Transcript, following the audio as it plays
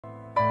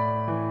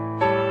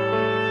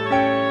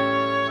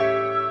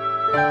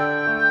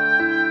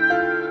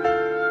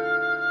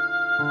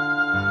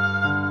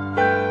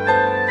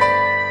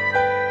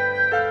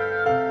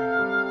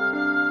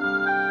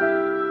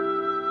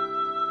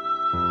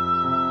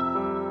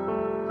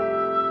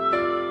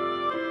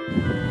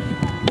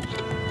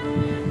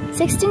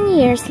16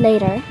 years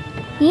later,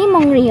 Yi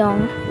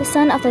Mongryong, the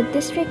son of the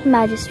district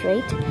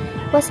magistrate,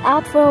 was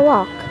out for a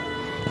walk,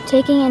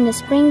 taking in the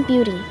spring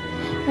beauty,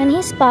 when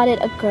he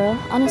spotted a girl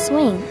on a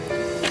swing.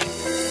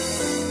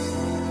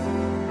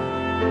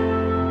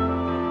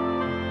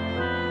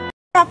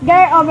 That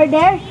girl over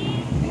there?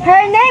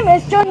 Her name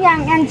is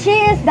Chunyang and she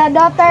is the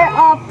daughter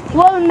of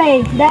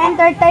Wolmei, the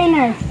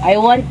entertainer. I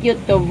want you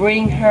to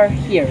bring her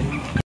here.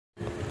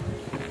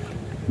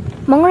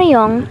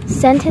 Mongryong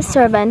sent his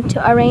servant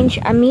to arrange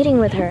a meeting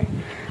with her.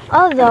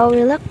 Although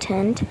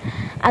reluctant,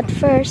 at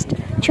first,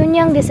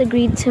 Chunyang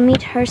disagreed to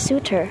meet her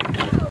suitor.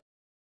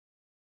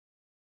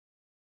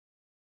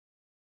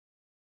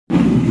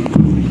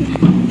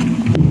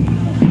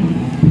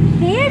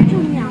 Dear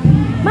Chunyang,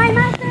 my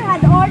master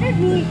had ordered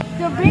me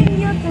to bring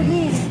you to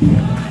him.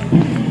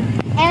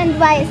 And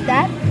why is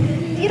that?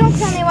 You don't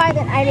tell me why,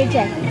 then I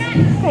reject.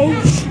 Okay.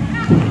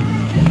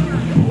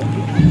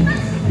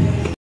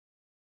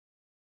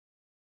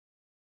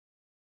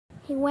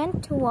 He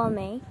went to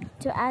Wolmei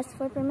to ask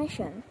for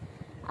permission,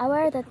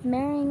 aware that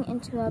marrying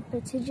into a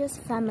prestigious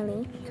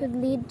family could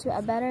lead to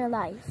a better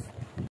life.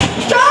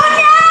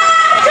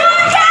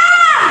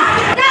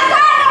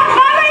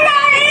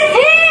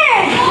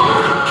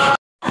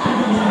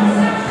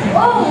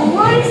 Oh,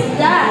 what is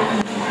that?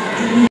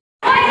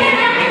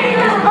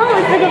 Oh,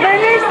 it's the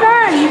governor's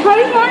son.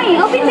 Hurry,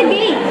 open the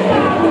gate.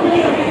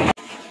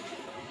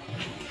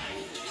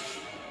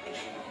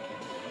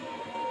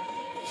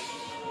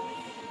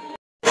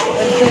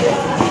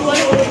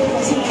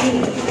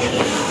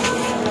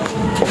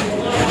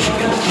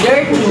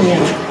 Dear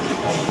Chunyang,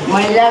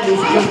 my love is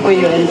true for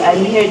you and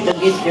I'm here to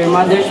get your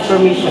mother's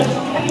permission.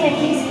 Okay,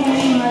 please tell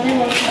me, mother.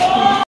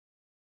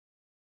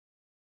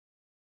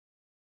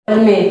 Tell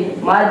me,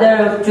 mother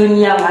of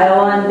Chunyang, I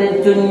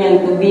wanted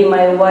Chunyang to be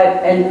my wife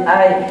and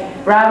I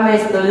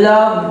promise to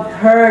love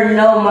her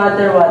no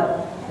matter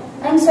what.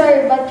 I'm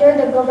sorry, but you're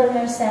the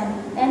governor's son,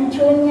 and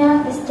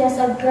Chunyang is just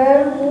a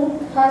girl who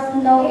has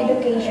no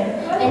education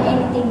and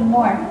anything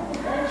more.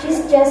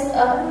 She's just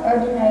an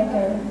ordinary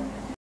girl.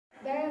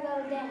 Very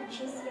well then,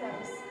 she's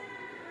yours.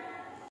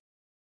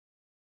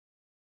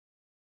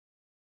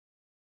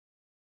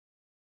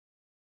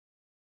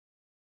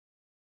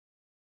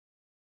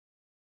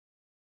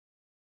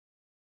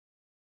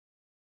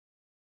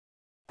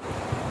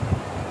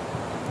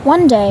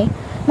 One day,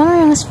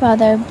 Mongryong's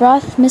father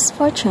brought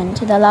misfortune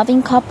to the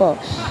loving couple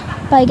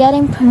by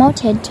getting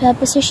promoted to a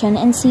position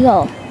in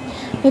Seoul,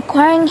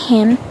 requiring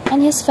him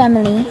and his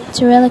family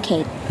to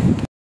relocate.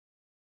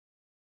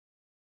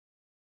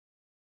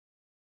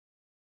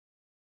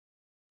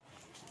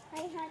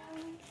 Hi,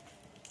 honey.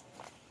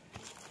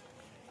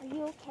 Are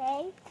you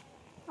okay?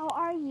 How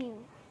are you?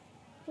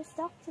 Just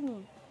talk to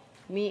me.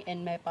 Me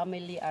and my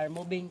family are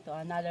moving to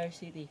another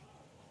city.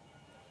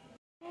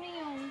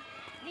 Mongryong,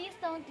 please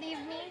don't leave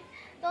me.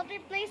 Don't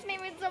replace me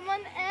with someone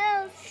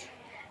else.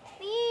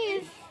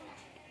 Please.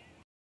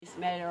 Please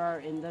marry her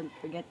and don't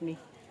forget me.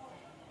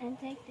 And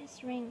take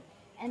this ring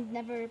and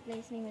never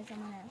replace me with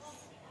someone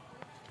else.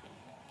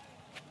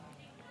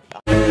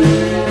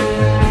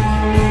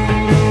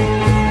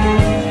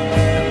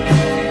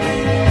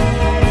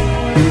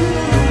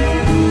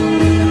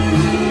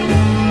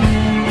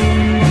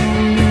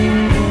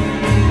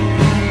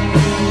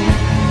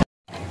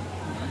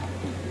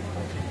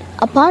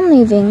 Upon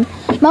leaving,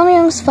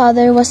 Mongryong's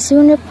father was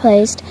soon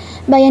replaced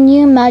by a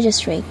new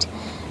magistrate,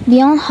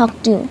 Byung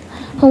Hak-do,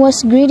 who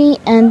was greedy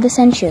and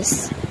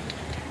licentious.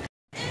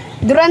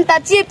 Duranta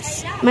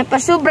Chips, may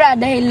pasubra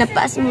dahil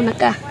napaas mo na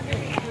ka.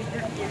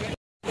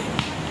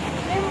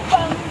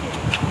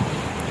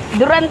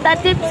 Duranta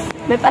Chips,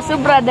 may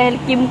pasubra dahil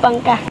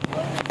kimpang ka.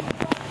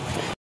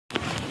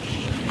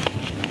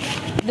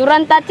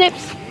 Duranta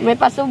Chips, may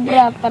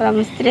pasubra para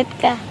ma-street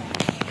ka.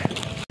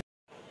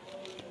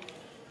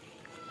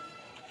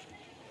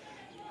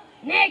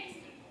 Next!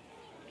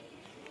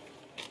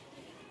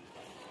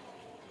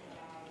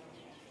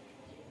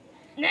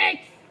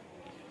 Next!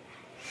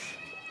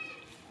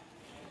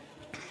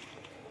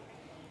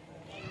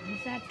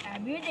 Such a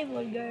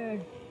beautiful girl.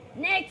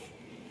 Next!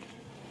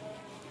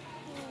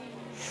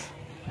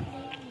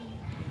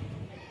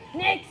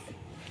 Next!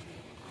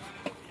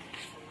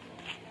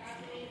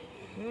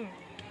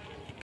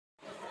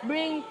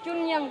 Bring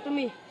Chunyang to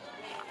me.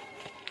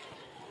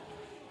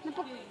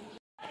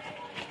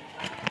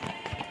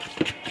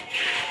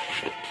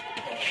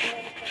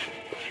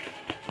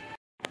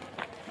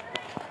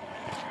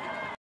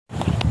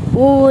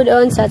 Who would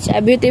own such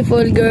a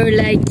beautiful girl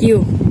like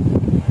you?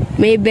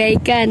 Maybe I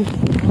can.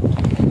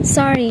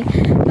 Sorry,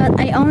 but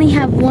I only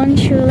have one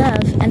true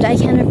love and I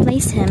can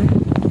replace him.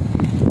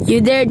 You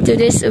dared to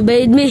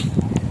disobey me.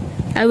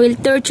 I will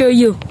torture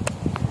you.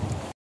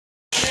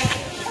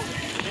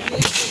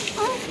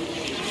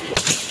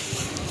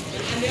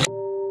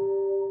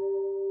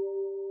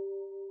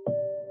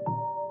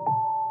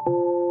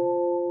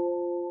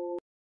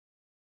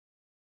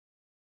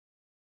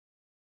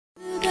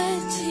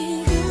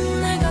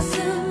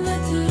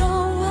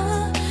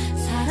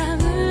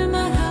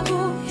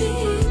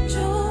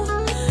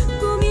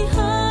 꿈이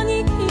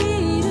하니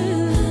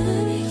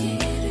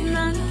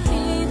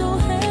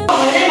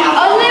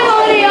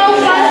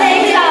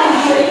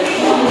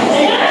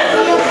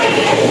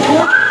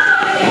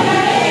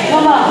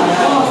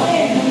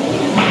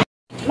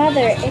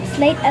Mother, it's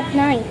late at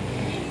night.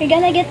 You're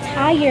gonna get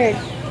tired.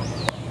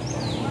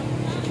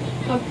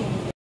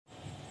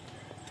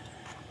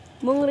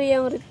 Mong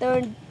Riyang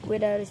returned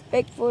with a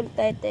respectful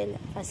title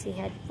as he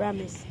had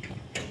promised.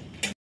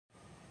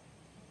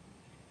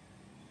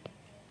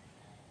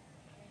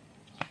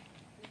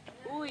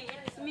 Uy,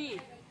 it's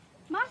me.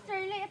 Master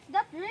Lee, is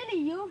that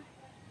really you?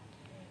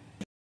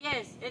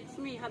 Yes,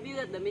 it's me. Have you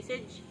got the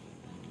message?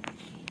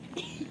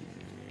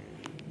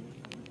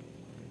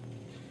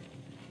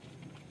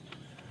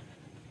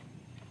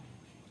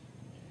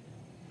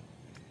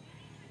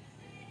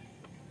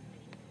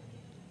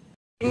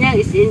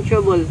 Chunyang is in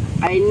trouble.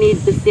 I need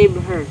to save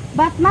her.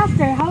 But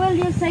Master, how will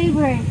you save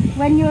her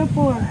when you're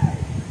poor?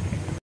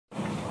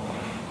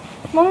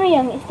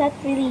 Mongriyang, is that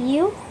really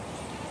you?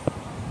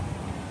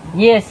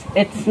 Yes,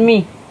 it's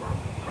me.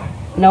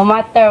 No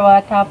matter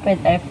what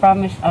happened, I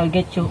promise I'll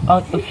get you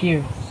out of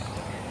here.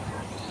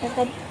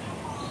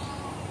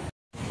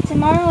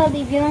 Tomorrow will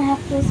be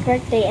Byung-hak's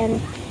birthday,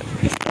 and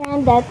it's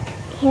planned that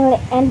he'll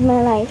end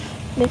my life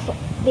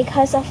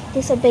because of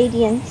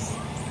disobedience.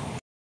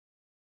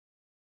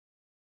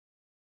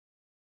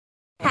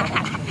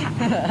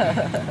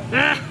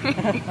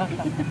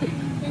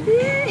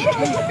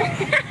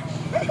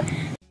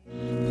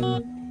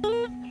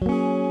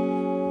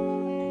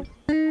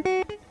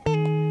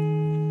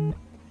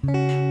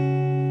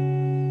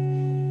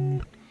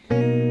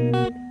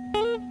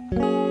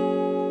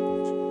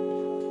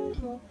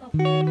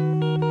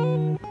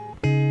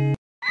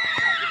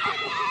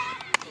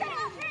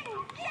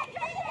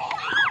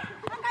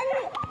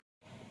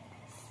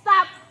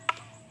 Stop!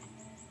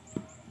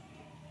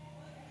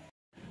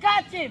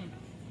 Catch him!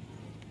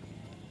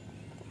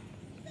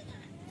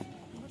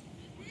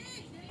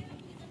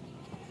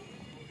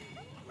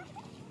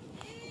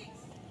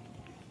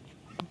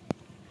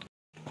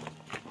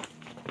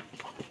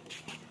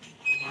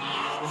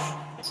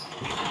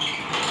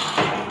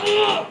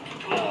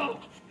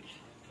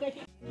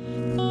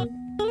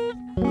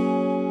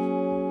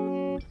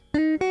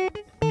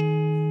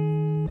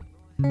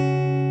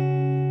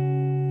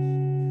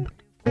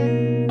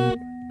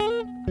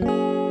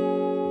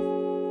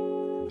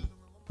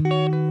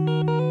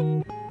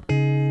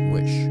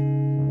 Wish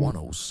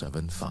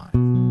 1075.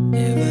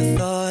 Never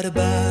thought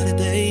about a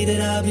day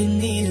that I've been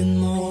needing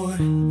more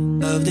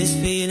of this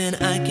feeling.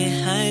 I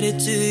can't hide it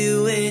to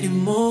you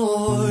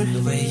anymore.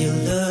 The way you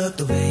look,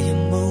 the way you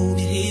move,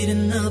 you're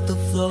heating up the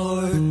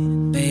floor.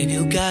 Baby,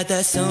 you got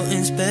that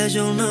something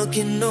special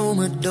knocking on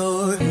my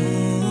door.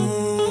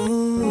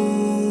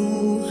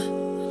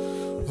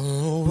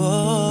 Ooh,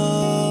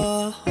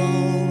 oh,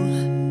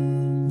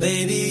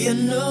 baby, you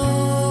know,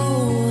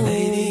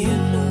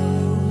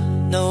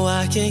 no,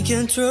 I can't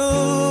control.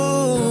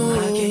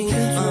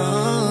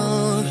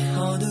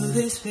 All do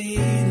this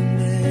feeling,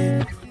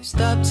 babe.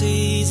 Stop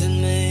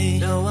teasing me.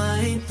 No, I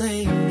ain't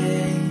playing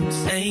games.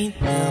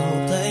 Ain't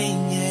no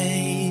playing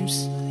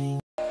games.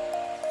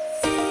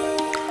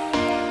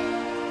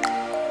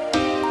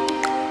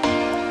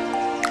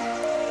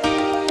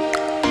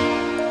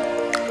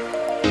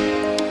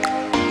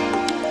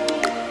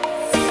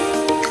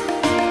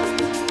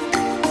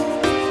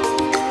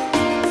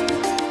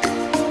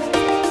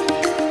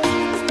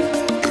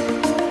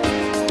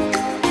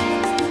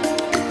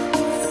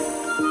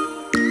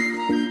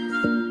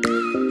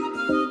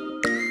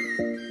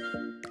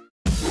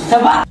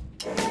 Saba!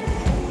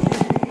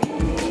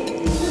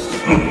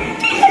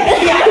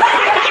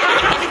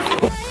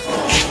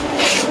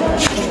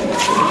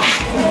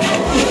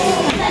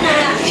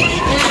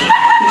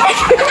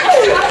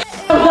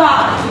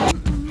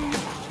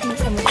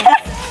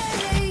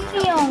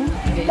 Myung,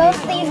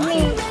 don't leave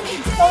me.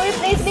 Don't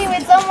replace me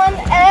with someone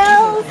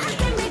else.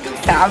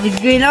 Sabi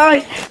ko yun,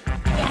 oy!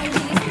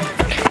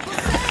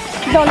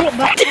 Dali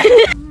ba?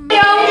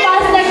 Yung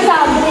past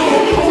exam,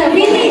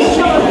 really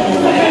short.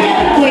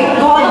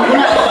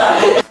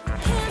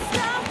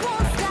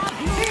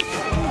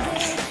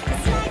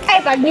 Ay,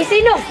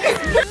 pagbisi no.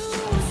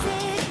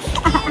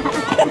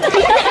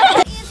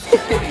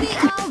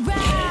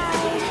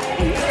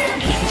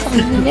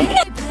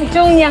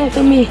 Chunyang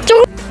to me.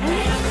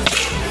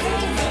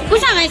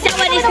 Kusa nga siya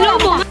wali slow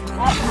mo.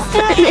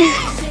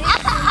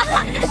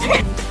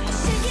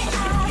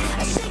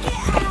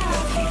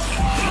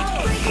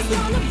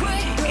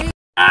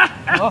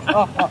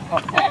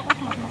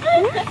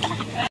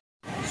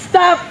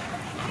 Stop!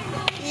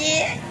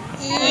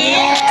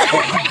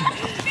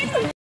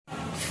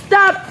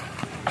 Stop!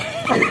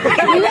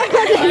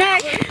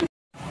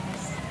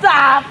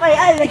 Stop!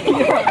 Ay,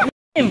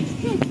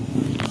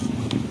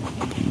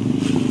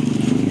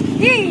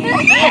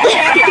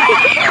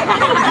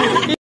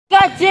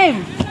 catch him!